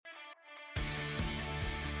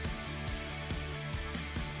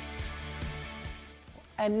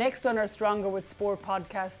And next on our Stronger with Sport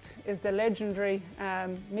podcast is the legendary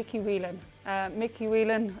Mickey Whelan. Mickey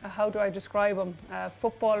Whelan, how do I describe him?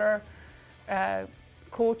 Footballer,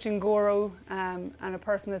 coaching guru, and a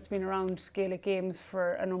person that's been around Gaelic games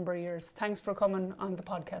for a number of years. Thanks for coming on the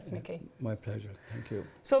podcast, Mickey. My pleasure, thank you.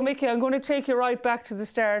 So Mickey, I'm going to take you right back to the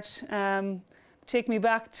start. Take me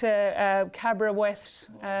back to Cabra West,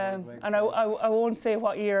 and I won't say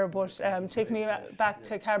what year, but take me back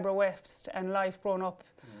to Cabra West and life growing up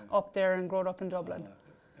there and growing up in Dublin.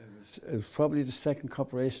 It was probably the second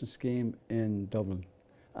cooperation scheme in Dublin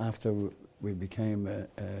after we became a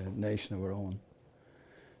nation of our own.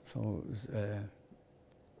 So it was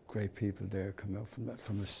great people there coming out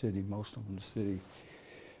from the city, most of them from the city.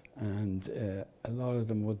 And a lot of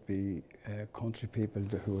them would be country people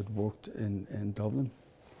who had worked in Dublin,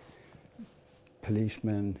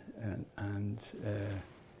 policemen and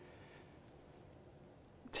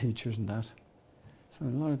teachers and that. So a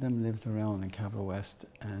lot of them lived around in Cabra West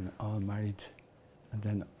and all married, and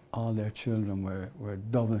then all their children were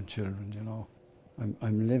Dublin children, you know.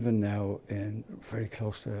 I'm living now very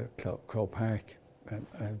close to Crow Park.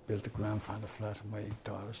 I built a grandfather flat in my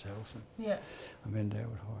daughter's house, and I'm in there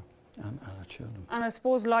with her and our children. And I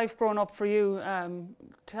suppose life growing up for you,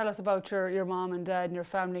 tell us about your mom and dad and your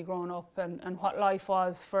family growing up, and what life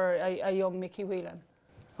was for a young Mickey Whelan.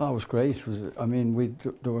 Oh, it was great.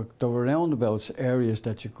 There were roundabouts, areas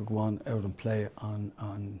that you could go on out and play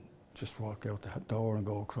on, just walk out the door and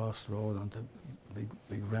go across the road onto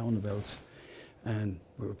big roundabouts. And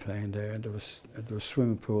we were playing there, and there was a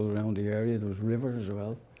swimming pool around the area. There was rivers as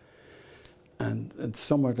well, and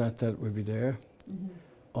summer that would be there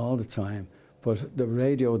all the time. But the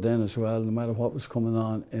radio then as well, no matter what was coming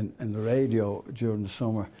on in the radio during the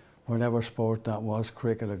summer, whatever sport that was,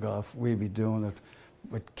 cricket or golf, we'd be doing it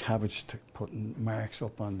with cabbage, putting marks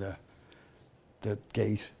up on the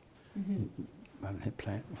gate. And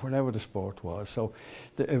playing, whatever the sport was. So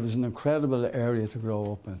it was an incredible area to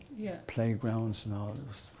grow up in. Yeah. Playgrounds and all, it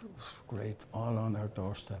was great, all on our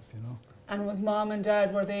doorstep, you know. And was mom and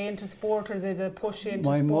dad, were they into sport, or did they push you into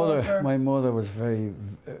sport? My mother was very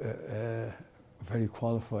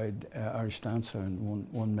qualified Irish dancer and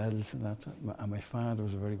won medals and that. And my father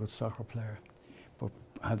was a very good soccer player, but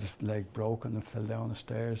had his leg broken and fell down the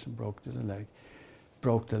stairs and broke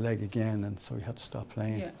the leg again, and so he had to stop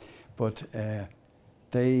playing. Yeah. But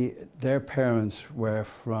their parents were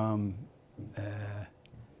from the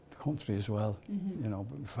country as well. You know,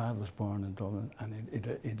 but my father was born in Dublin, and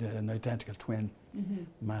he had an identical twin,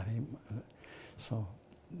 Matty. So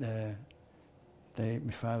my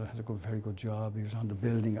father had a very good job. He was on the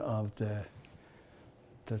building of the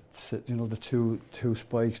two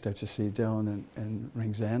spikes that you see down in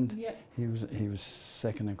Ringsend. Yeah. He was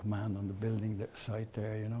second in command on the building site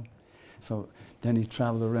there, you know. So then he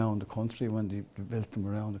travelled around the country when they built them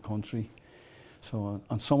around the country. So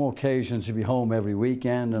on some occasions he'd be home every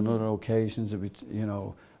weekend, and other occasions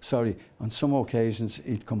on some occasions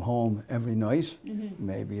he'd come home every night.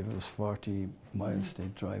 Maybe if it was 40 miles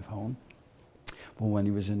they'd drive home. But when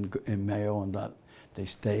he was in Mayo and that, they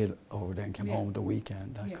stayed over there and came home the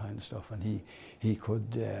weekend, that kind of stuff. And he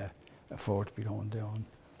could afford to be going down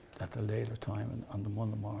at a later time on the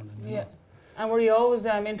Monday morning. You know. And were you always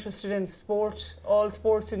interested in sport, all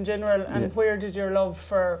sports in general, and where did your love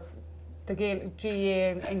for the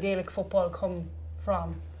GAA and Gaelic football come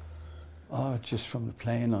from? Oh, just from the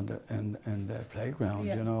playing on the playground,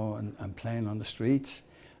 you know, and playing on the streets.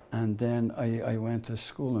 And then I went to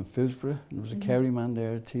school in Phibsborough, and there was a Kerry man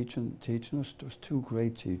there teaching us. There was two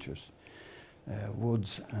great teachers,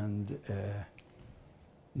 Woods and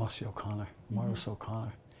Mossy O'Connor, Morris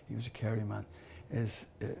O'Connor. He was a Kerry man. His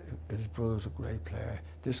brother was a great player.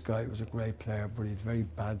 This guy was a great player, but he had very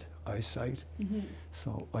bad eyesight.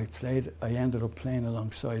 So I ended up playing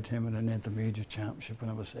alongside him in an intermediate championship when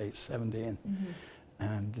I was 17.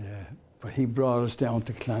 And but he brought us down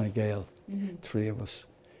to Clanagale, three of us,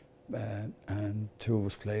 and two of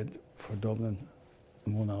us played for Dublin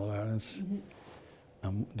and won All-Irelands.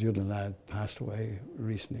 And the other lad passed away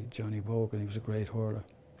recently, Johnny Bogan. He was a great hurler.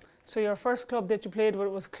 So your first club that you played with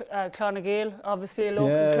was Clanagale, obviously a local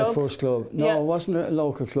club? Yeah, first club. No, it wasn't a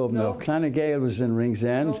local club, no. Clanagale was in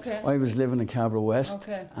Ringsend. Okay. I was living in Cabra West,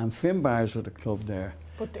 and Finbars were the club there.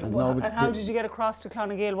 But and how did you get across to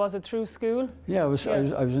Clanagale? Was it through school? Yeah, I was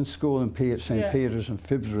in school in St. Peter's in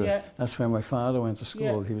Phibsborough. Yeah. That's where my father went to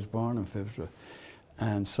school. He was born in Phibsborough.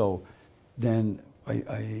 And so then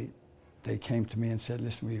they came to me and said,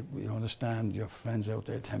 listen, we understand your friends out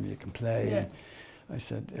there tell me you can play. Yeah. And I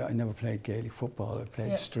said, I never played Gaelic football. I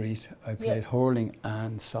played street. I played hurling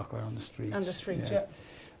and soccer on the streets. On the street,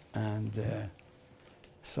 And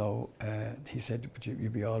So he said, but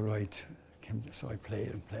you'll be all right. So I played,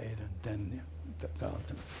 and then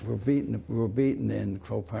we were beaten in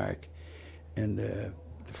Croke Park in the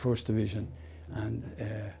first division, and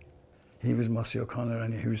he was Mossy O'Connor,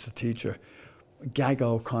 and he was the teacher. Gaga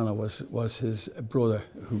O'Connor was his brother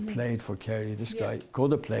who played for Kerry. This guy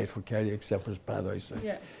could have played for Kerry except for his bad eyesight.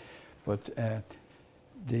 Yeah. But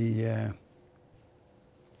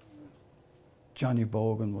Johnny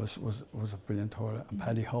Bogan was a brilliant hurler, and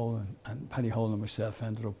Paddy Hole and myself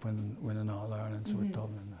ended up winning All Ireland with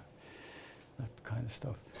Dublin, that kind of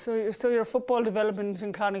stuff. So your football development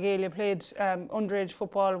in Clonagale, you played underage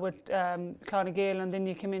football with Clonagale, and then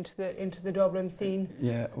you came into the Dublin scene.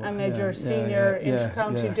 Yeah, and made your senior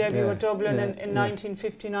inter-county debut with Dublin in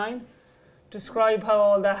 1959. Describe how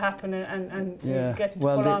all that happened and getting to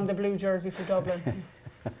put on the blue jersey for Dublin.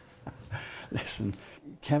 Listen,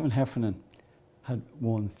 Kevin Heffernan had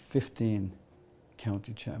won 15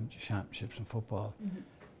 county championships in football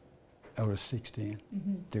out of 16.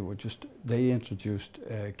 They introduced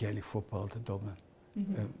Gaelic football to Dublin.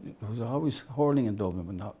 There was always hurling in Dublin,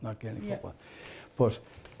 but not Gaelic football. But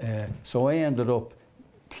so I ended up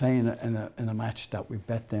playing in a match that we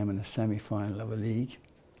bet them in a semi-final of a league,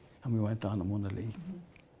 and we went on and won the league.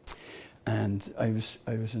 And I was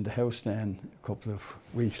in the house then a couple of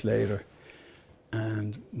weeks later,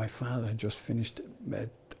 and my father had just finished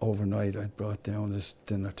overnight. I'd brought down his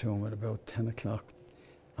dinner to him at about 10 o'clock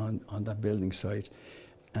on that building site,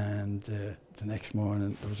 and the next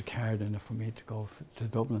morning there was a card in it for me to go to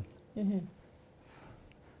Dublin.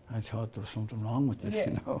 I thought there was something wrong with this,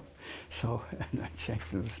 you know. So and I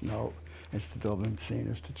checked, there was no, it's the Dublin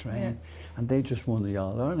seniors to train, and they just won the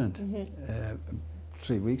All Ireland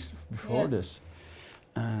 3 weeks before this,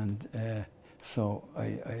 and so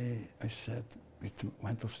I said,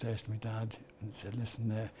 went upstairs to my dad and said,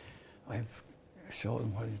 listen, I've showed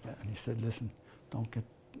him what he's done, and he said, listen, don't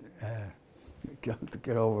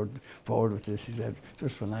get overboard with this. He said,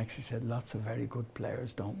 just relax. He said, lots of very good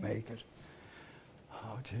players don't make it.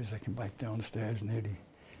 Oh, jeez, I came back downstairs nearly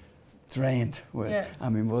drained. And my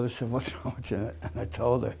mother said, what's wrong with you? And I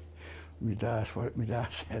told her my dad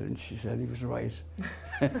said, and she said he was right.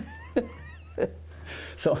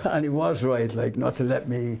 So, and he was right, like, not to let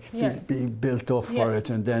me be built up for it,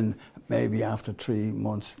 and then maybe after 3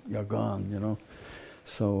 months you're gone, you know.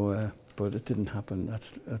 So, but it didn't happen.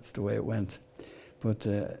 That's the way it went. But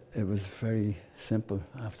it was very simple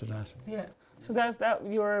after that. Yeah. So that's that.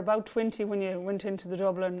 You were about 20 when you went into the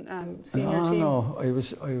Dublin senior team. No, I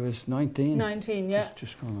was 19. 19, yeah.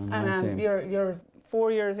 Just going on and 19. You're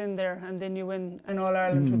 4 years in there, and then you win an All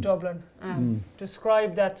Ireland with Dublin.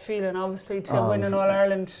 Describe that feeling, obviously, to win an All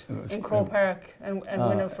Ireland in Croke Park and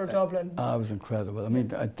win it for Dublin. It was incredible. I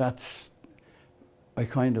mean, I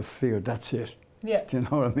kind of figured that's it. Yeah. Do you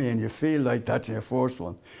know what I mean? You feel like that's your first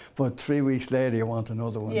one, but 3 weeks later you want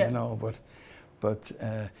another one. You know. But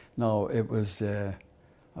no, it was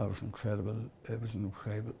incredible. It was an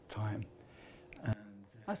incredible time. And,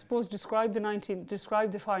 I suppose describe the final,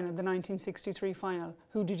 the 1963 final.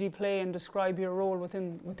 Who did you play, and describe your role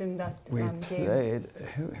within that we played.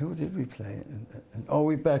 Game? Who did we play?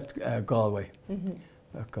 We bet Galway.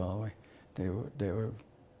 Bet Galway. They were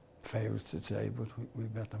favourites to say, but we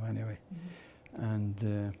bet them anyway.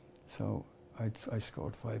 And so I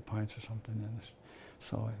scored 5 points or something in it,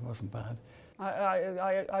 so it wasn't bad.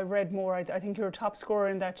 I read more. I think you were top scorer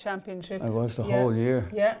in that championship. I was the whole year.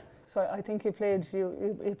 Yeah. So I think you played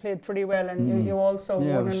pretty well, and you also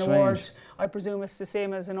won an award. I presume it's the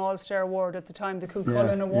same as an All-Star award at the time, the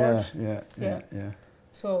Cuchulainn Award. Yeah.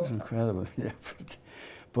 So it was incredible. Yeah.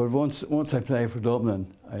 But once I played for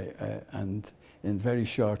Dublin, and in very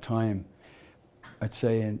short time, I'd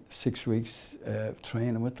say in 6 weeks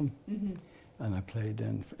training with them, and I played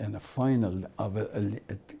in a final of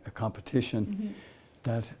a competition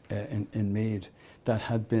that in Meath that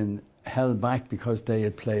had been held back because they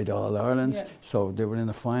had played All Irelands, so they were in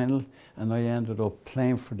a final, and I ended up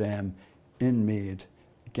playing for them in Meath,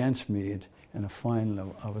 against Meath, in a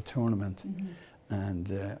final of a tournament, and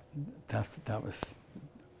that was,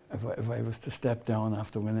 if I was to step down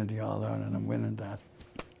after winning the All Ireland and winning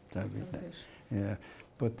that'd be it. Yeah,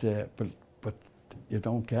 but you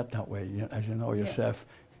don't get that way. As you know yourself,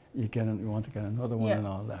 you want to get another one and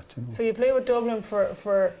all that. You know? So you play with Dublin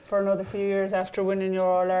for another few years after winning your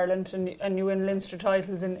All Ireland, and you win Leinster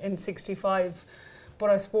titles in '65. But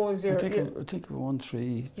I suppose I think we won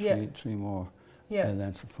three more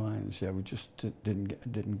Leinster finals. Yeah, we just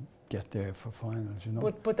didn't get there for finals, you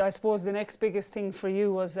know. But I suppose the next biggest thing for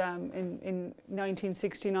you was in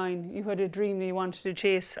 1969. You had a dream that you wanted to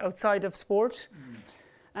chase outside of sport.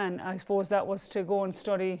 And I suppose that was to go and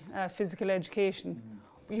study physical education.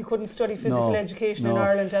 You couldn't study physical education in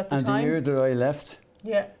Ireland at the time? And the year that I left,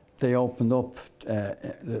 they opened up,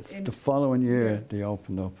 the following year they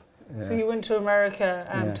opened up. So you went to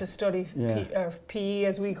America to study PE,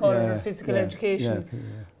 as we call it, or physical education.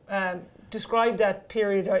 Describe that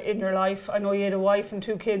period in your life. I know you had a wife and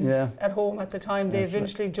 2 kids at home at the time. They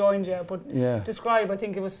eventually joined you, but describe, I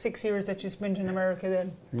think it was 6 years that you spent in America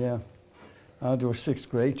then. Yeah. There were 6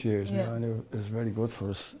 great years, and it was very good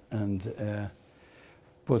for us. And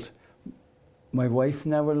but my wife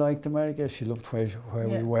never liked America. She loved where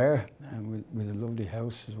we were, and with a lovely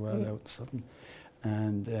house as well out in Sutton.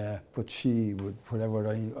 And but she would, whatever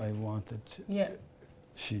I wanted,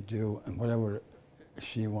 she'd do, and whatever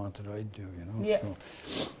she wanted, I'd do. You know.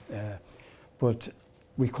 So, but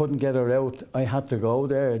we couldn't get her out. I had to go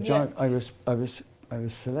there. John, I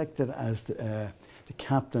was selected as the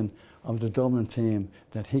captain of the Dublin team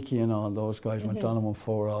that Hickey and all those guys went on and won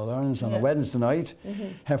 4 All-Irelands on a Wednesday night.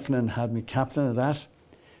 Heffernan had me captain of that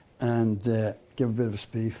and give a bit of a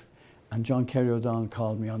speech. And John Kerry O'Donnell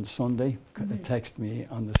called me on the Sunday, texted me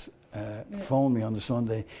on the, phoned me on the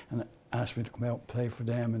Sunday and asked me to come out and play for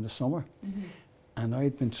them in the summer. And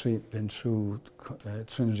I'd been through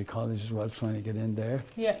Trinity College as well, trying to get in there.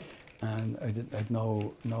 And I'd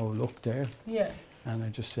no luck there. And I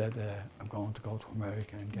just said, I'm going to go to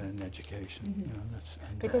America and get an education. You know,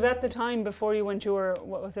 because at the time, before you went, you were,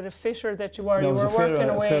 what was it, a fitter that you were? No, you were working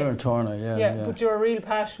away. Fitter and turner, But your real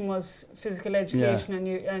passion was physical education, and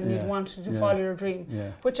you wanted to follow your dream.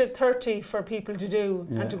 Which at 30 for people to do,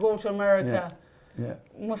 and to go to America,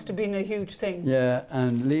 must have been a huge thing. Yeah,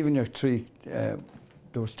 and leaving your 3, there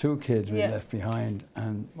was 2 kids we left behind,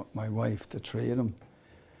 and my wife, the 3 of them,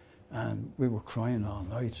 and we were crying all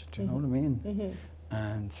night. Do you know what I mean?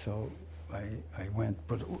 And so I went,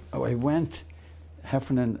 but I went.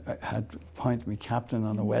 Heffernan had appointed me captain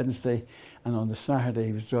on a Wednesday, and on the Saturday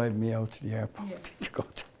he was driving me out to the airport to go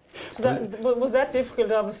to. So was that difficult,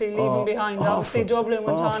 obviously, leaving behind? Obviously Dublin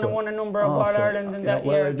went on and won a number of All-Ireland in that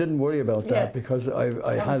year. Well, I didn't worry about that because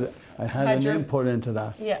I had an input into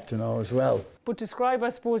that, you know, as well. But describe, I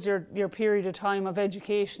suppose, your period of time of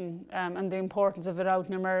education and the importance of it out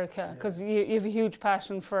in America, because you have a huge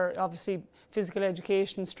passion for, obviously, physical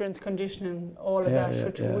education, strength conditioning, all of that,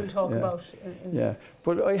 which we'll talk about.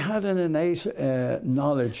 But I had an innate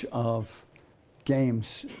knowledge of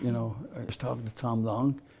games. You know, I was talking to Tom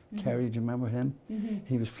Long, Kerry, do you remember him?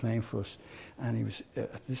 He was playing for us, and he was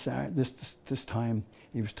at this time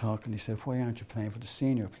he was talking. He said, "Why aren't you playing for the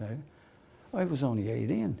senior player?" I was only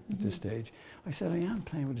 18 at this stage. I said, "I am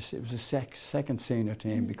playing with it was the second senior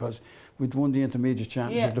team because we'd won the intermediate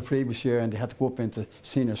championship the previous year, and they had to go up into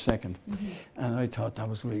senior second." And I thought that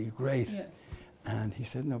was really great. And he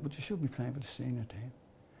said, "No, but you should be playing for the senior team."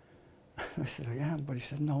 I said, "I am," but he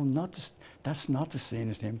said, "No, that's not the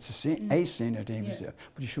senior team. It's a senior team,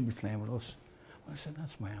 but you should be playing with us." I said,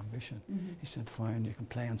 "That's my ambition." He said, "Fine, you can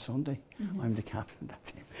play on Sunday. I'm the captain of that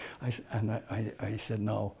team." I said,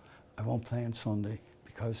 "No, I won't play on Sunday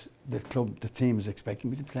because the team is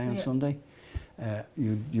expecting me to play on Sunday.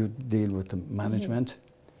 You deal with the management,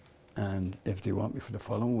 and if they want me for the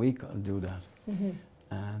following week, I'll do that."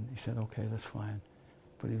 And he said, "Okay, that's fine."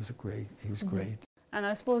 But he was great. And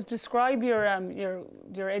I suppose describe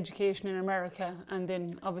your education in America, and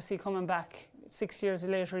then obviously coming back 6 years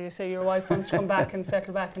later. You say your wife wants to come back and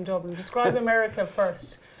settle back in Dublin. Describe America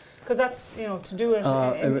first, because that's, you know, to do it.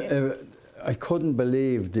 I couldn't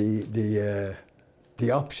believe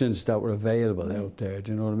the options that were available out there.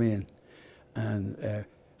 Do you know what I mean? And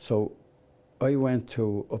so I went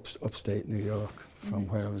to upstate New York from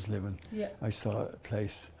where I was living. I saw a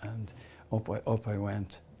place, and up I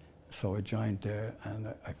went. So I joined there, and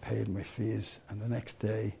I paid my fees. And the next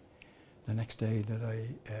day that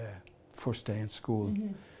first day in school,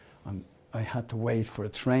 I had to wait for a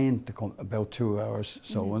train to come about 2 hours.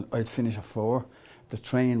 So when I'd finish at 4, the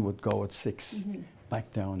train would go at 6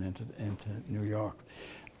 back down into New York.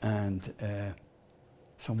 And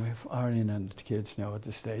so my Arlene and the kids now at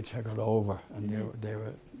this stage had got over, and they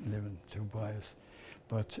were living 2 by us.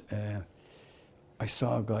 But I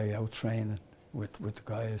saw a guy out training with the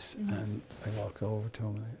guys, and I walked over to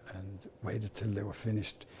him and waited till they were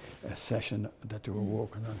finished a session that they were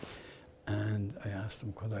working on, and I asked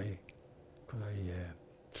him, could I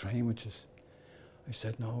train with you? I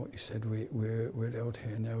said no. He said we're out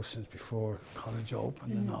here now since before college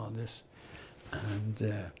opened and all this, and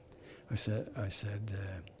I said I said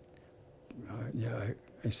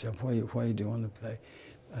why do you want to play?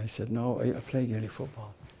 I said no, I play Gaelic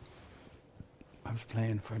football. I was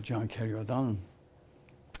playing for John Kerry O'Donnell,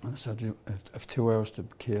 And I said, I've 2 hours to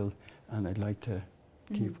kill and I'd like to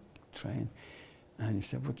keep training. And he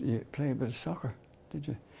said, but you play a bit of soccer, did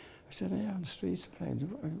you? I said, yeah, on the streets I played.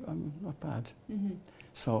 I'm not bad.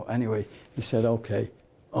 So anyway, he said, okay,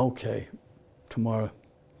 tomorrow.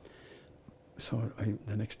 So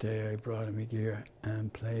the next day I brought him my gear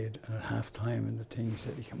and played, and at half time in the thing he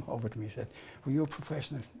said, he came over to me and said, were you a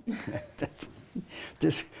professional?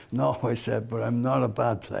 No, I said, but I'm not a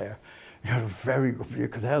bad player. You're very good, you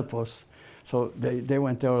could help us. So they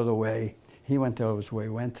went out of the way, he went out of his way,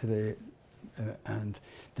 went to the, and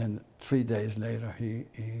then 3 days later he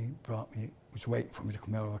brought me, was waiting for me to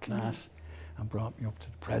come out of a class and brought me up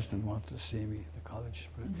to the president, wanted to see me, the college.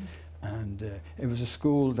 And it was a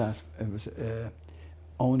school that it was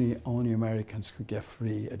only Americans could get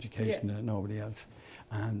free education and nobody else.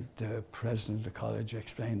 And the president of the college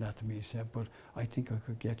explained that to me. He said, but I think I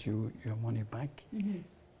could get you your money back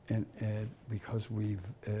because we've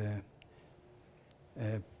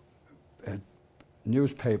a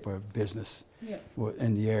newspaper business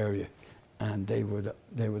in the area, and they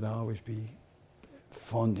would always be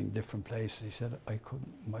funding different places. He said,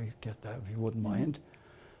 might get that if you wouldn't mind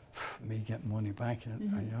me getting money back. And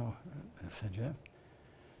you know, I said, yeah.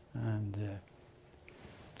 And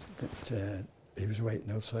he was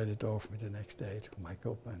waiting outside the door for me the next day to come back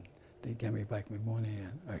up, and they gave me back my money,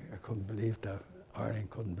 and I couldn't believe that. Ireland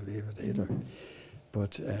couldn't believe it either.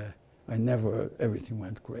 But I never, everything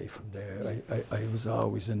went great from there. I was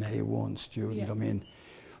always an A1 student. I mean,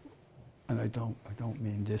 and I don't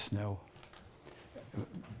mean this now,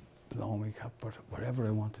 blow me cap, but whatever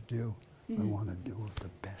I want to do, I want to do it the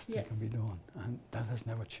best that can be done. And that has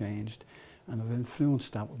never changed. And I've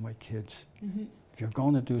influenced that with my kids. If you're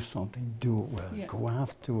going to do something, do it well. Go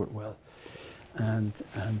after, do it well. And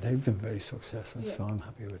they've been very successful, so I'm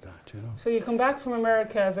happy with that, you know. So you come back from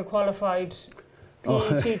America as a qualified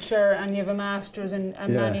PE teacher, and you have a master's in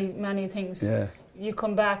many things. You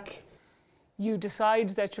come back, you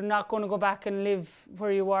decide that you're not going to go back and live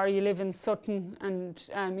where you are. You live in Sutton,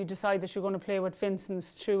 and you decide that you're going to play with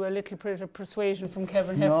Vincent's through a little bit of persuasion from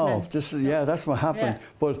Kevin Heffernan. No, that's what happened.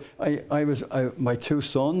 But my 2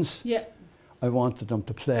 sons, I wanted them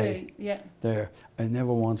to play there. I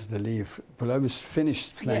never wanted to leave, but I was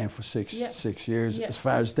finished playing for 6 years, as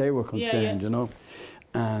far as they were concerned, you know.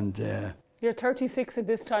 And you're 36 at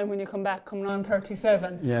this time when you come back, coming on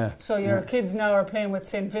 37. So your kids now are playing with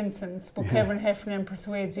St. Vincent's, but Kevin Heffernan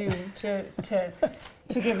persuades you to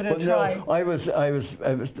give it a try. No, I was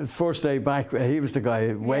the first day back. He was the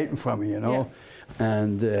guy waiting for me, you know.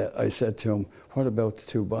 And I said to him, "What about the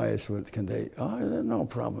 2 boys? Well, can they? Oh, no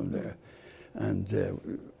problem there." And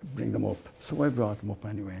bring them up. So I brought them up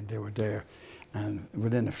anyway, and they were there. And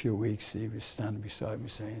within a few weeks, he was standing beside me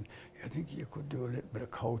saying, I think you could do a little bit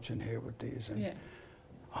of coaching here with these. And,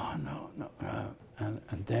 oh, no.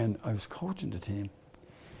 And then I was coaching the team.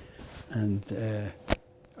 And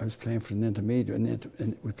I was playing for an intermediate,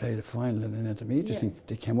 and we played a final in an intermediate thing.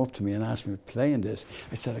 They came up to me and asked me to play in this.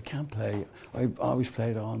 I said, I can't play. I've always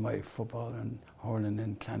played all my football and hurling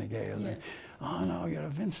in Clonagale. And, oh, no, you're a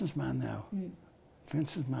Vincent's man now.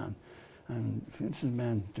 Vincent's man. And Vincent's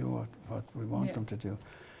men do what we want them to do.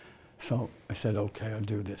 So I said, okay, I'll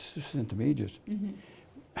do this. This is intermediate.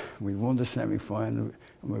 We won the semi-final,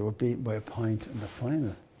 and we were beaten by a point in the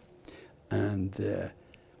final. And I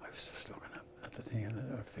was just looking at the thing,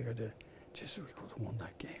 and I figured, just we could have won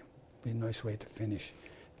that game. Be a nice way to finish,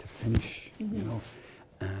 you know.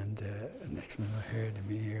 And next minute I heard in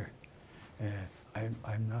my ear,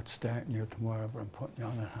 I'm not starting you tomorrow, but I'm putting you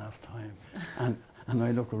on at half time. And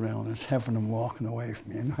I look around, and it's Heffernan walking away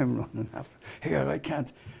from me, and I'm running after. Here, I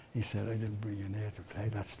can't. He said, I didn't bring you in here to play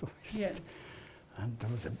that stuff. He said. And there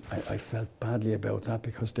was I felt badly about that,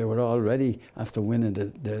 because they were already after winning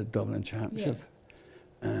the Dublin Championship.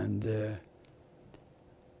 And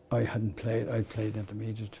I hadn't played. I played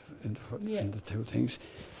intermediate in the 2 things.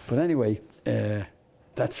 But anyway, it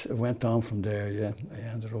went on from there, I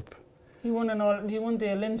ended up. You won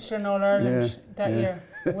the Leinster and All-Ireland that year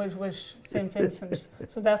with St. Vincent's.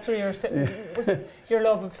 So that's where your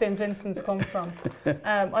love of St. Vincent's come from.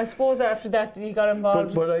 I suppose after that you got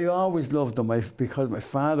involved. But I always loved them because my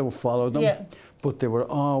father followed them. But they were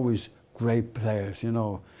always great players, you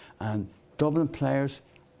know. And Dublin players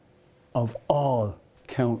of all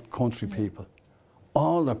country people.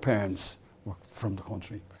 All their parents were from the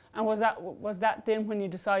country. And was that then when you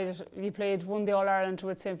decided you won the All-Ireland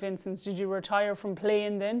with St. Vincent's? Did you retire from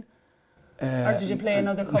playing then? Or did you play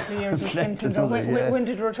another couple of years with Vincent? When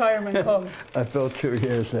did retirement come? About 2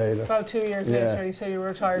 years later. About 2 years later, so you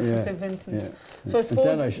retired from St. Vincent's. So I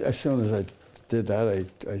suppose... And then as soon as I did that,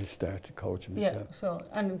 I started coaching myself. Yeah. So,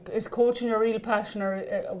 and is coaching your real passion, or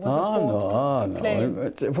was it both playing?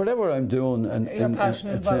 No. Whatever I'm doing, and you're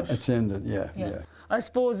passionate about. It's in it. Yeah. I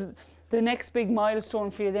suppose the next big milestone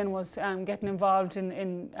for you then was getting involved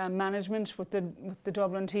in management with the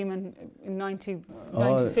Dublin team in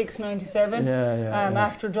 96, 97.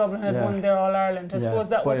 After Dublin had won their All-Ireland. I suppose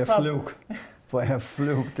that was fluke. By a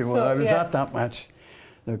fluke. I was at that match.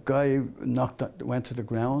 The guy went to the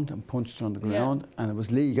ground and punched on the ground, and it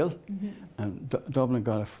was legal. And Dublin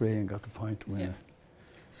got a free and got the point to win it.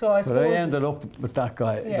 So I suppose. But I ended up with that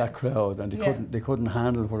guy, that crowd, and they couldn't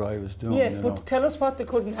handle what I was doing. Yes, but tell us what they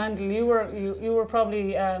couldn't handle. You were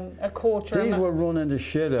probably a coach. These were running the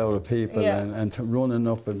shit out of people and running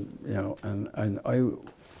up, and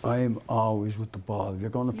I'm always with the ball. If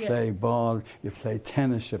you're going to play ball, you play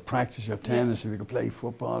tennis, you practice your tennis. If you can play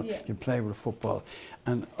football, you play with football.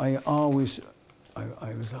 And I was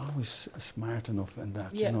always smart enough in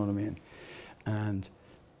that, you know what I mean? And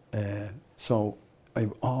so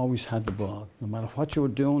I've always had the ball. No matter what you were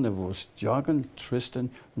doing, if it was jogging, twisting,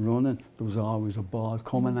 running, there was always a ball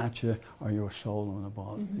coming at you, or you were soloing a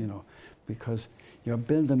ball, because you're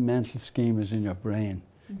building mental schemas in your brain.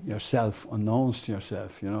 Yourself, unknowns to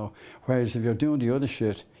yourself, Whereas if you're doing the other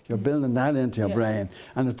shit, you're building that into your brain,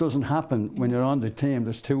 and it doesn't happen when you're on the team.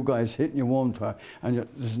 There's two guys hitting you one time, and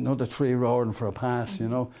there's another three roaring for a pass,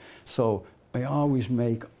 So I always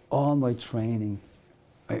make all my training.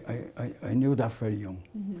 I knew that very young,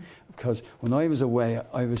 because when I was away,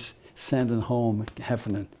 I was sending home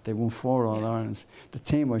Heffernan. They won 4 All-Irelands. The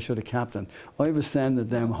team I should have captained, I was sending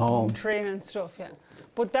them home. Training stuff,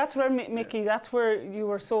 But that's where, Mickey, that's where you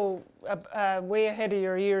were so way ahead of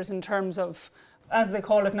your years in terms of, as they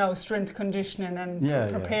call it now, strength conditioning and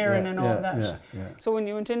preparing and all that. So when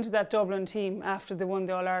you went into that Dublin team after they won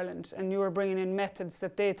the All-Ireland, and you were bringing in methods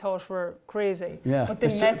that they thought were crazy, but the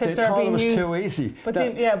methods are being used. Too easy. But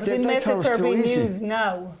the methods are being used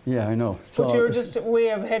now. Yeah, I know. But you were just way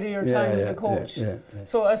ahead of your time as a coach.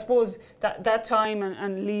 So I suppose that time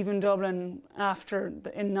and leaving Dublin after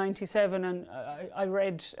in '97, and I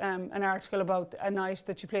read an article about a night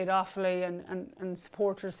that you played Offaly, and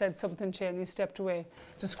supporters said something to you and you stepped away.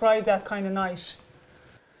 Describe that kind of night.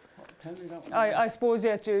 Tell me that one. I suppose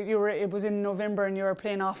you were. It was in November, and you were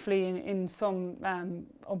playing Offaly in some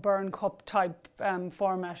O'Byrne Cup type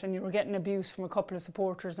format, and you were getting abuse from a couple of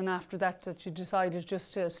supporters. And after that you decided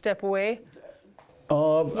just to step away.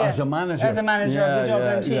 As a manager. As a manager of the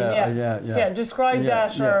Dublin team. Describe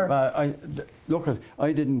that. Look,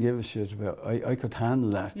 I didn't give a shit about. I could handle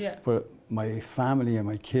that. But my family and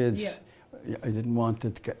my kids. I didn't want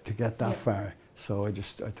it to get that far, so I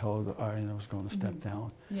told Arian I was going to step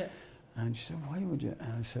down. And she said, "Why would you?"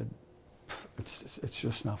 And I said, "It's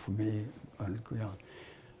just not for me. I'll go on."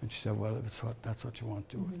 And she said, "Well, if that's what you want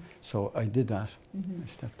to do." So I did that. I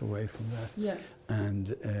stepped away from that.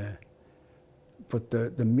 And but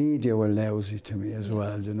the media were lousy to me as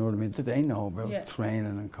well. Do you know what I mean? They know about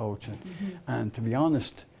training and coaching. And to be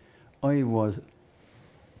honest, I was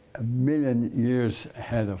a million years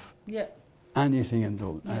ahead of anything in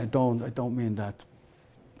Dublin. And I don't mean that.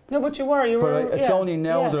 No, but you were. But it's only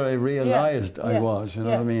now that I realised I was. You know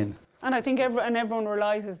what I mean? And I think everyone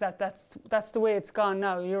realises that that's the way it's gone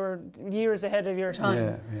now. You're years ahead of your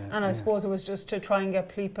time. And I suppose it was just to try and get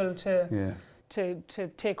people to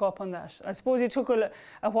take up on that. I suppose you took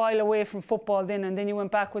a while away from football then, and then you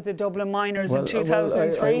went back with the Dublin Minors in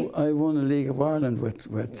 2003. I won the League of Ireland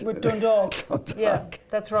with Dundalk. Yeah,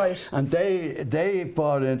 that's right. And they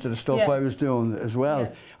bought into the stuff I was doing as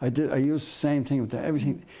well. I used the same thing with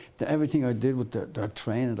everything I did with their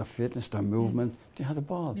training, their fitness, their movement. They had a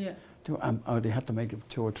ball. They had to make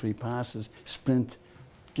 2 or 3 passes, sprint,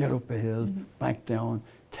 get up a hill, back down,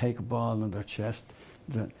 take a ball on their chest,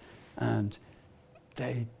 and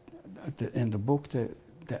in the book,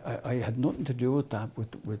 I had nothing to do with that.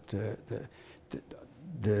 With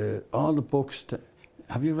all the books.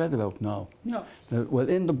 Have you read about now? No. Well,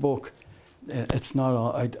 in the book, it's not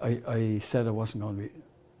all. I said I wasn't going to be.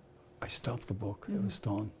 I stopped the book. It was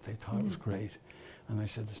done. They thought it was great, and I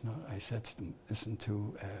said it's not. I said to them, listen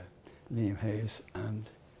to Liam Hayes and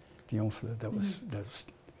the young fella that was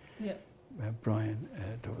Brian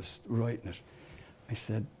that was writing it. I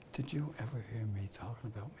said, did you ever hear me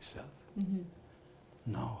talking about myself?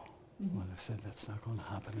 No. Well, I said, that's not going to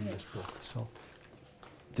happen in this book. So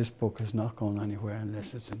this book is not going anywhere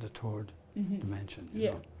unless it's in the 3rd dimension.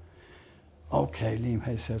 You know? Okay, Liam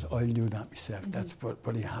Hayes says, I'll do that myself. But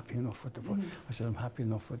are you happy enough with the book? I said, I'm happy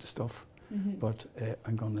enough with the stuff. but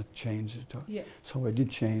I'm going to change it. Yeah. So I did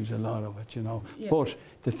change a lot of it, you know. Yeah. But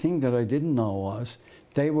the thing that I didn't know was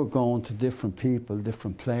they were going to different people,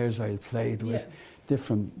 different players I had played with,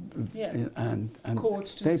 different, and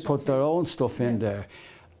coached they and put their own stuff in Yeah. there,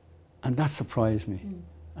 and that surprised me.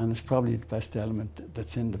 And it's probably the best element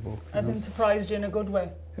that's in the book. As in surprised you in a good way.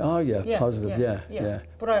 Oh yeah, positive, yeah.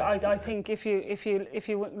 But I think if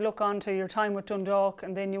you look onto your time with Dundalk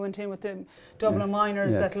and then you went in with the Dublin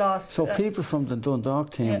Miners that lost. So people from the Dundalk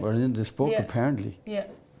team were in this book apparently. Yeah.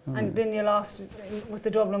 And then you lost with the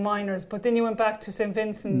Dublin Miners, but then you went back to St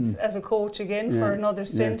Vincent's as a coach again for another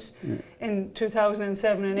stint in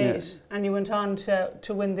 2007 and 8, and you went on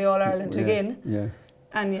to win the All-Ireland again. Yeah.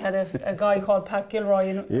 And you had a guy called Pat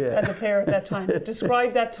Gilroy as a player at that time.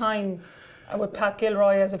 Describe that time with Pat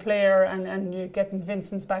Gilroy as a player and you getting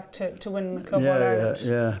Vincent's back to win the Club All-Ireland.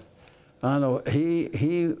 Yeah. I know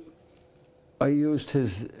I used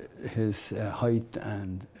his height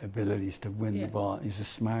and abilities to win the ball. He's a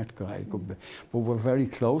smart guy, but we're very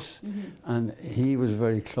close, and he was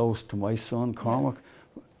very close to my son. Cormac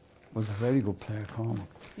was a very good player. Cormac.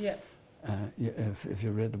 Yeah. If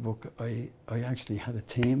you read the book, I actually had a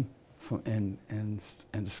team in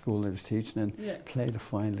the school I was teaching in, played a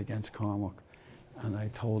final against Cormac, and I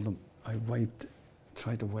told them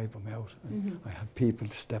tried to wipe him out. And I had people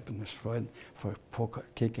to step in his front for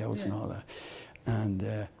kick-outs and all that. And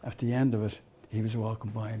at the end of it, he was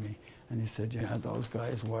walking by me, and he said, "You had those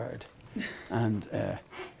guys wired." And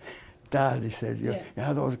Dad, he said, "You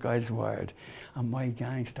had those guys wired." And my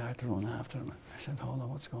gang started to run after him. I said, "Hold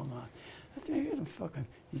on, what's going on?" I said, "Hear them fucking,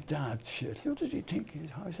 your dad, shit. Who does he think he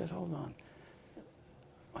is?" I said, "Hold on.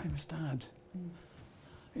 I'm his dad."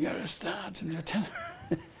 "You're his dad." And you're telling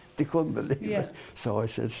they couldn't believe it. So I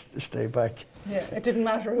said, "Stay back." Yeah, it didn't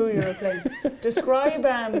matter who you were playing. Describe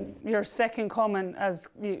your second coming as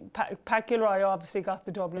Pat Gilroy obviously got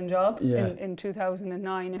the Dublin job in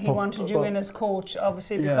 2009, and he wanted you in as coach,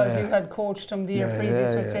 obviously because you had coached him the year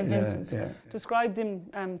previous with St Vincent's. Describe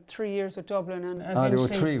them 3 years with Dublin and eventually. There were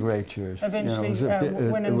 3 great years. Eventually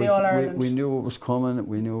winning the All Ireland. We knew it was coming.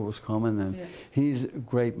 We knew it was coming, and he's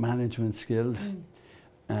great management skills,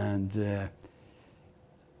 and.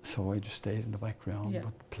 So I just stayed in the background,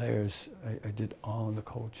 but players, I did all the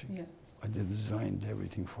coaching. I designed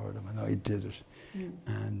everything for them, and I did it.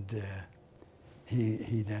 And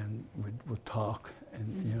he then would talk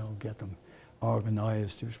and get them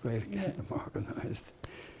organised. He was great at getting them organised.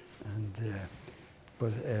 And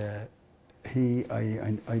but I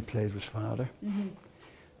played with his father,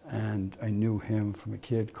 and I knew him from a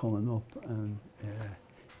kid coming up,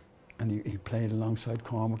 and he played alongside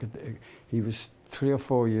Cormac. He was 3 or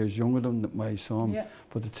 4 years younger than my son,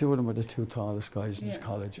 but the two of them were the 2 tallest guys in his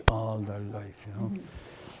college all their life,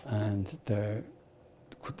 and they're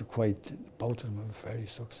quite, both of them are very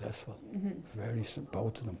successful,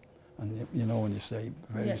 both of them, and when you say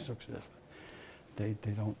very successful, they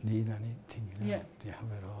don't need anything, they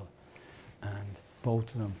have it all, and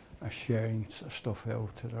both of them are sharing stuff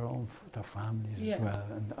out to their families as well,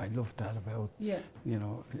 and I love that about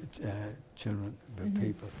children, about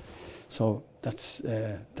people. So that's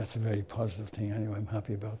a very positive thing. Anyway, I'm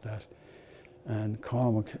happy about that. And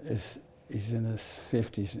Cormac he's in his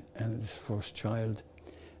 50s, and his first child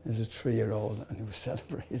is a 3-year-old, and he was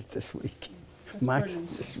celebrated this week. That's Max,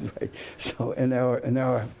 so in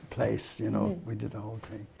our place, we did the whole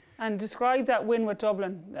thing. And describe that win with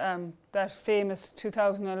Dublin, that famous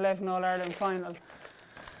 2011 All-Ireland final.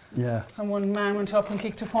 Yeah. And one man went up and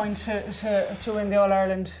kicked a point to win the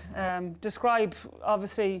All-Ireland. Describe,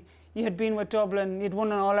 obviously, you had been with Dublin, you'd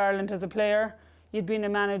won an All-Ireland as a player, you'd been a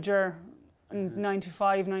manager in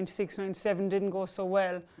 95, 96, 97, didn't go so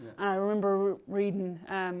well. And I remember reading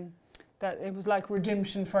that it was like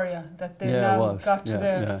redemption for you, that they now got to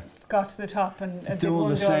the top and doing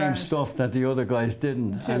the same stuff that the other guys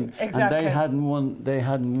didn't, and they hadn't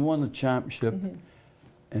won a championship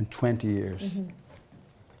in 20 years.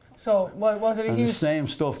 So was it a huge? The same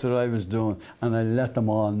stuff that I was doing, and I let them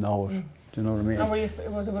all know it. Do you know what I mean? And it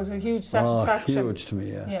was a huge satisfaction. Oh, huge to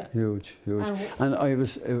me, huge. And I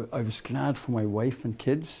was glad for my wife and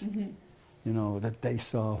kids, that they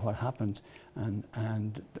saw what happened, and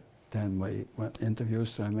then my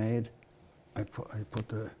interviews that I made, I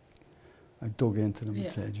dug into them and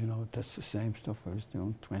said, that's the same stuff I was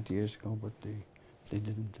doing 20 years ago, but they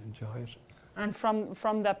didn't enjoy it. And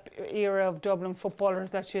from that era of Dublin footballers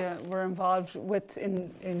that you were involved with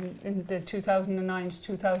in the 2009 to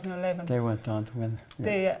 2011, they went on to win.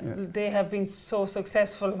 They have been so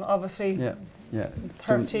successful, obviously.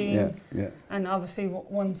 13, and obviously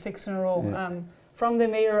won 6 in a row. From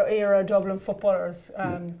the era of Dublin footballers,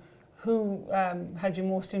 who had you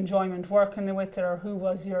most enjoyment working with, or who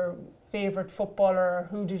was your favourite footballer, or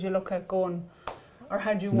who did you look at going, or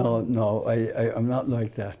had you one? No, I'm not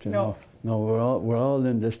like that, you know. No, we're all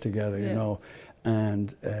in this together, you know,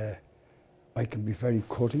 and I can be very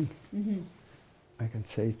cutting. I can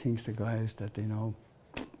say things to guys that they know.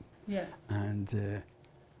 And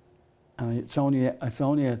it's only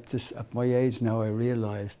at my age now I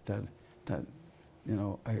realised that you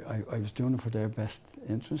know I was doing it for their best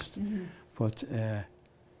interest, but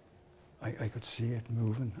I could see it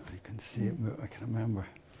moving. I can see it. I can remember.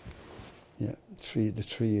 Yeah, the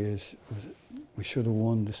 3 years we should have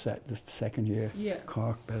won the second year.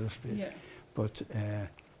 Cork, Bethersfield. But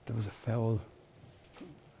there was a foul,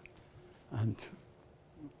 and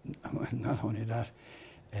not only that,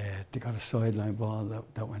 they got a sideline ball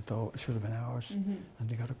that went out. It should have been ours, and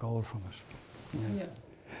they got a goal from it.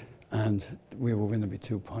 And we were winning by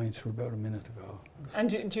 2 points for about a minute ago. And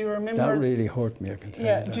do you remember? That really hurt me, I can tell you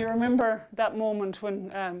that. Do you remember that moment when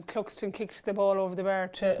Cluxton kicked the ball over the bar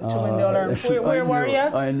to win the All-Ireland? Where were you?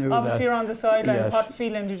 I knew Obviously you're on the sideline. Yes. What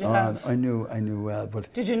feeling did you have? I knew well, but...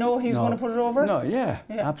 Did you know he was going to put it over? No,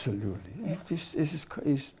 absolutely.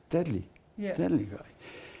 He's deadly, deadly guy.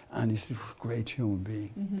 And he's a great human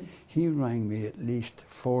being. He rang me at least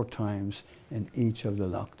 4 times in each of the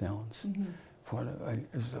lockdowns.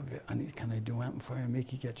 And can I do anything for you,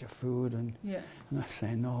 Mickey, get your food? And I'm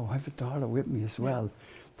saying, no, I have a daughter with me as well.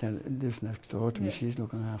 That lives next door to me, she's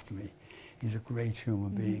looking after me. He's a great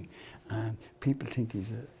human being. And people think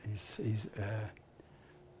he's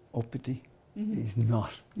uppity. He's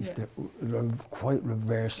not. He's quite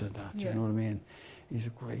reverse of that, you know what I mean? He's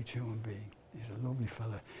a great human being. He's a lovely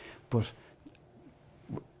fella. But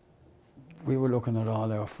we were looking at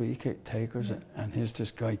all our free kick takers, and here's this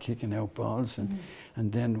guy kicking out balls,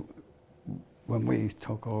 and then when we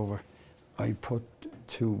took over, I put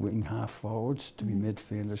 2 wing half forwards to be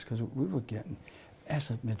midfielders, because we were getting at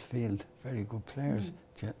midfield very good players,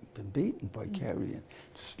 been beaten by Kerry, and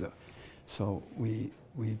so we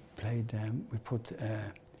played them. We put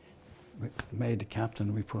we made the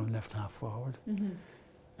captain. We put him left half forward,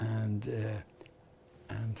 and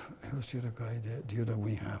who's the other guy? The other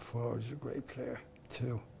wing half forward is a great player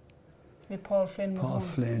too. Paul Flynn. Paul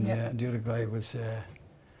Flynn, And the other guy was the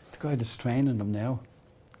guy that's training them now.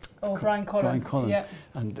 Oh, Brian Cullen. Brian Cullen.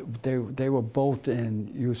 And they were both in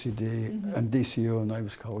UCD and DCU, and I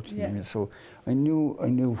was coaching them. So I knew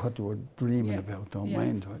what they were dreaming about. Don't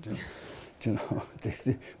mind what you know.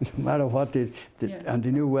 No matter what they and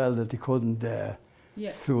they knew well that they couldn't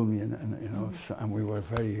fool me, and you know. So, and we were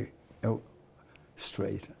very out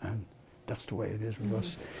straight, and that's the way it is with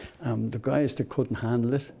us. The guys that couldn't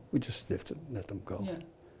handle it, we just let them go,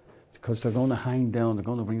 because they're going to hang down. They're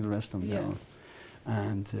going to bring the rest of them down,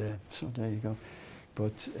 and so there you go.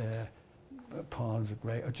 But Paul's a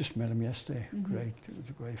great. I just met him yesterday. Great, he was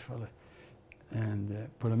a great fella. And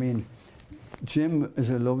but I mean, Jim is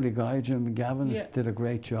a lovely guy. Jim Gavin did a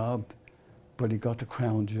great job, but he got the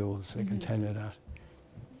crown jewels. I can tell you that.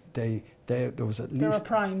 There was at least... They were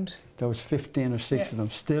primed. There was 15 or 6 of them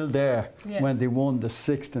still there when they won the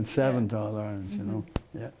 6th and 7th All-Irelands, you know.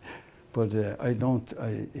 But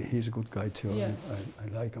he's a good guy too. I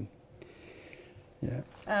like him.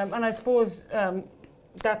 And I suppose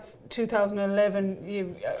that's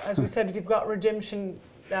 2011. As we said, you've got redemption.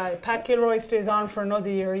 Pat Kilroy stays on for another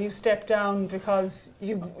year. You step down because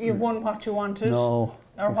you've won what you wanted. No.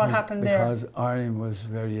 Or what happened there? Because Arlene was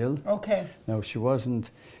very ill. Okay. No, she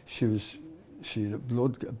wasn't. She had a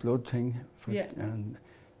blood thing, and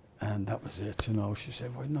that was it. You know, she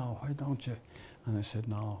said, "Well, no, why don't you?" And I said,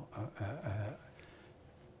 "No."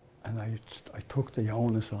 And I took the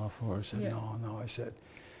onus off her. I said, "No." I said,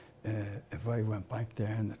 "If I went back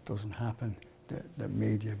there and it doesn't happen, the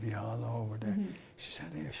media be all over there." She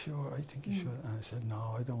said, "Yeah, sure, I think you should." And I said,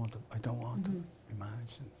 "No, I don't want to be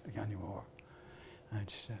managing anymore." And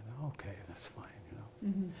she said, "Okay, that's fine, you know."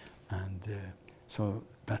 And so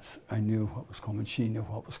I knew what was coming. She knew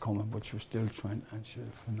what was coming, but she was still trying. And she was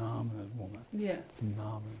a phenomenal woman.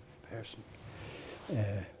 Phenomenal person.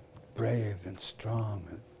 Brave and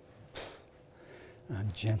strong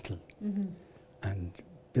and gentle, and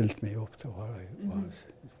built me up to what I was.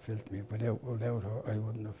 Built me. Without her, I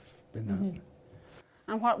wouldn't have been that.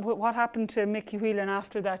 And what happened to Mickey Whelan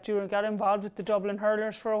after that? You got involved with the Dublin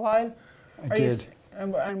Hurlers for a while? I did.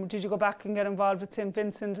 And did you go back and get involved with St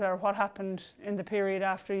Vincent, or what happened in the period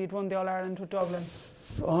after you'd won the All-Ireland with Dublin?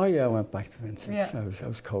 Oh yeah, I went back to Vincent's. I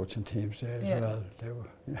was coaching teams there as well. They were.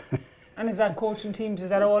 And is that coaching teams? Is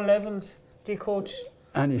that all levels? Do you coach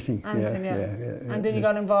anything? Yeah. And then you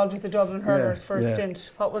got involved with the Dublin Hurlers for a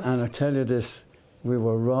stint. What was? And I tell you this, we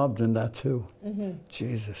were robbed in that too.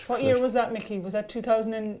 Jesus What Christ. year was that, Mickey? Was that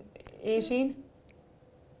 2018?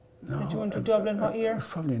 No, Did you went to Dublin, what year? It was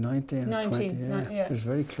probably 19 or 20, yeah. It was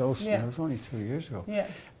very close. Yeah. It was only 2 years ago. Yeah.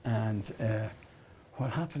 And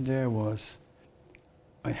what happened there was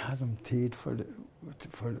I had them teed for the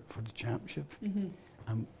championship.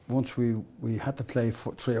 And once we had to play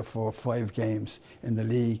for 3 or 4 or 5 games in the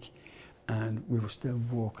league, and we were still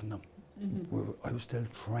working them. I was still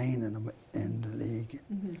training them in the league.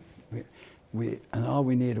 And all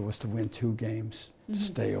we needed was to win 2 games to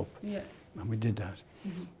stay up. Yeah. And we did that.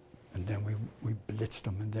 And then we blitzed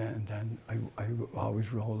them, and then I would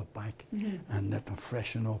always roll it back and let them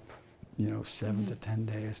freshen up, 7 to 10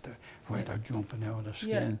 days to where they're jumping out of their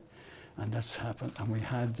skin. And that's happened. And we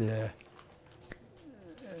had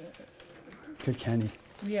Kilkenny.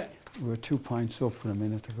 Yeah. We were 2 points up with a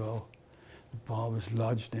minute to go. The ball was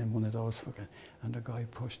lodged in one of those and the guy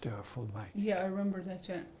pushed their full back. Yeah, I remember that,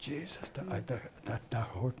 yeah. Jesus, that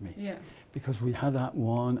hurt me. Yeah. Because we had that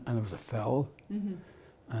one and it was a foul.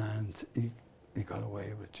 And he got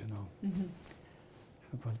away with it,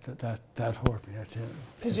 But that hurt me, I tell you.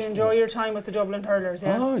 Did you enjoy your time with the Dublin Hurlers,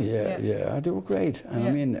 yeah? Oh, yeah, they were great. And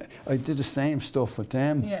I mean, I did the same stuff with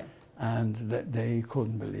them. Yeah. And they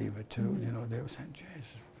couldn't believe it too. They were saying,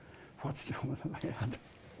 Jesus, what's the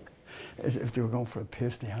if they were going for a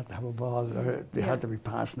piss, they had to have a ball, or they had to be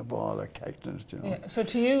passing the ball or kicking it, Yeah. So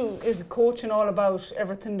to you, is coaching all about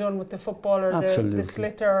everything done with the football or the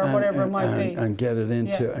slitter or whatever it might be? And get it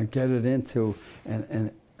into,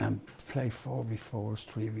 and play 4v4s,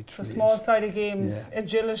 3v3s. So small-sided games,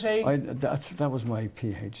 agility. That was my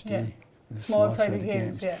PhD. Yeah. Small-sided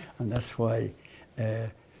games, yeah. And that's why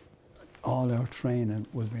all our training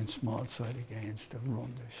was being small-sided games to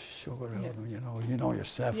run the sugar out of them. You know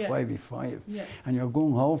yourself, 5v5, and you're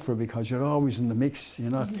going home for it because you're always in the mix.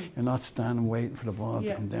 You're not standing waiting for the ball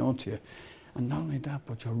to come down to you. And not only that,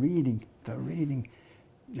 but you're reading. They're reading.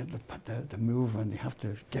 The move, and they have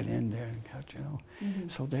to get in there and catch,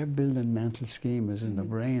 So they're building mental schemas in the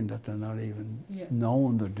brain that they're not even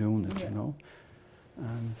knowing they're doing it,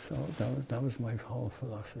 And so that was my whole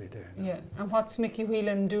philosophy there. Yeah. And what's Mickey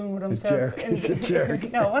Whelan doing with himself? He's a jerk.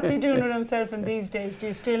 No, what's he doing with himself in these days? Do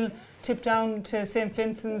you still tip down to St.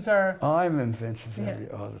 Vincent's or? I'm in Vincent's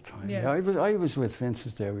all the time. Yeah. I was with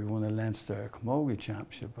Vincent's there. We won a Leinster Camogie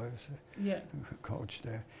Championship. I was a coach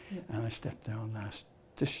there, and I stepped down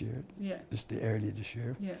this year. Yeah. Early this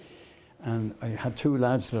year. Yeah. And I had 2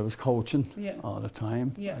 lads that I was coaching all the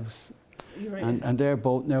time. Yeah. And they're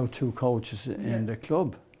both now 2 coaches in the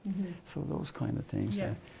club. So those kind of things.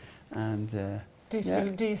 Yeah. And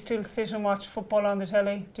do you still sit and watch football on the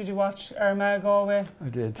telly? Did you watch Armagh Galway? I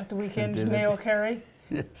did. At the weekend, Mayo Kerry?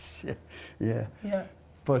 Yes, yeah.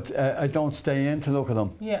 But I don't stay in to look at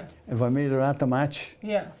them. Yeah. If I'm either at the match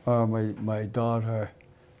or my daughter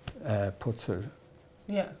puts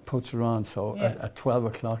her on, so at 12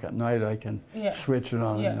 o'clock at night I can switch it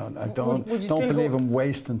on. I don't believe in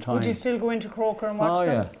wasting time. Would you still go into Croker and watch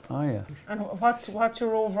them? Oh yeah. And what's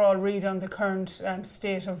your overall read on the current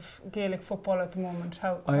state of Gaelic football at the moment?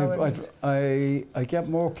 How it is? I get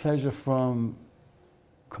more pleasure from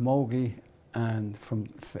camogie and from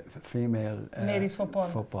female ladies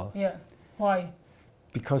football. Yeah. Why?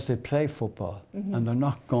 Because they play football and they're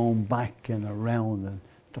not going back and around and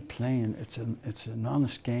they're playing. It's an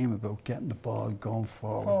honest game about getting the ball, going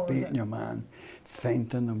forward, beating your man,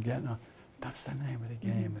 feinting them, getting on. That's the name of the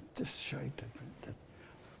game. It's just shite that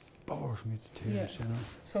bores me to tears,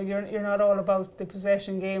 So you're not all about the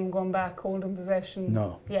possession game, going back, holding possession.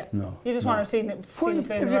 No. Yeah. No. You just want to see it play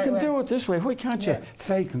if you can do it this way, why can't you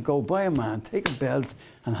fake and go by a man, take a belt,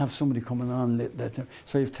 and have somebody coming on?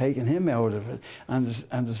 So you've taken him out of it, and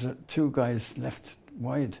there's 2 guys left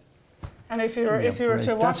wide. And if you were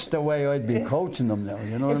to watch, that's the way I'd be coaching them now.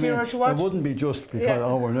 You know what I mean? It wouldn't be just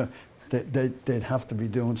because they'd have to be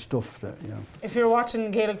doing stuff that If you're watching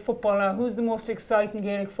Gaelic football now, who's the most exciting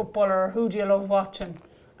Gaelic footballer? Or who do you love watching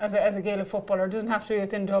as a Gaelic footballer? It doesn't have to be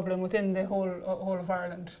within Dublin, within the whole of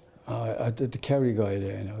Ireland. The Kerry guy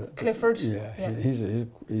there, Clifford. He's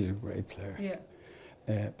a great player.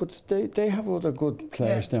 Yeah. But they have other good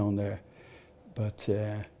players down there, but.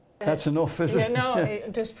 That's enough, is it? No,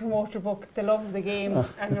 just promote your book, The Love of the Game,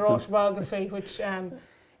 and your autobiography, which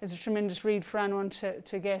is a tremendous read for anyone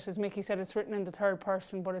to get. As Mickey said, it's written in the third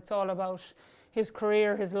person, but it's all about his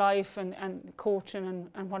career, his life, and coaching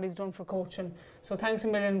and what he's done for coaching. So thanks a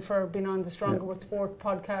million for being on the Stronger with Sport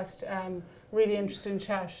podcast. Really interesting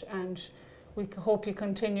chat, and we hope you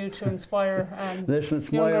continue to inspire Listen,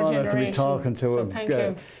 it's my honour to be talking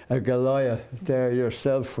to a Goliath there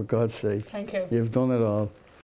yourself, for God's sake. Thank you. You've done it all.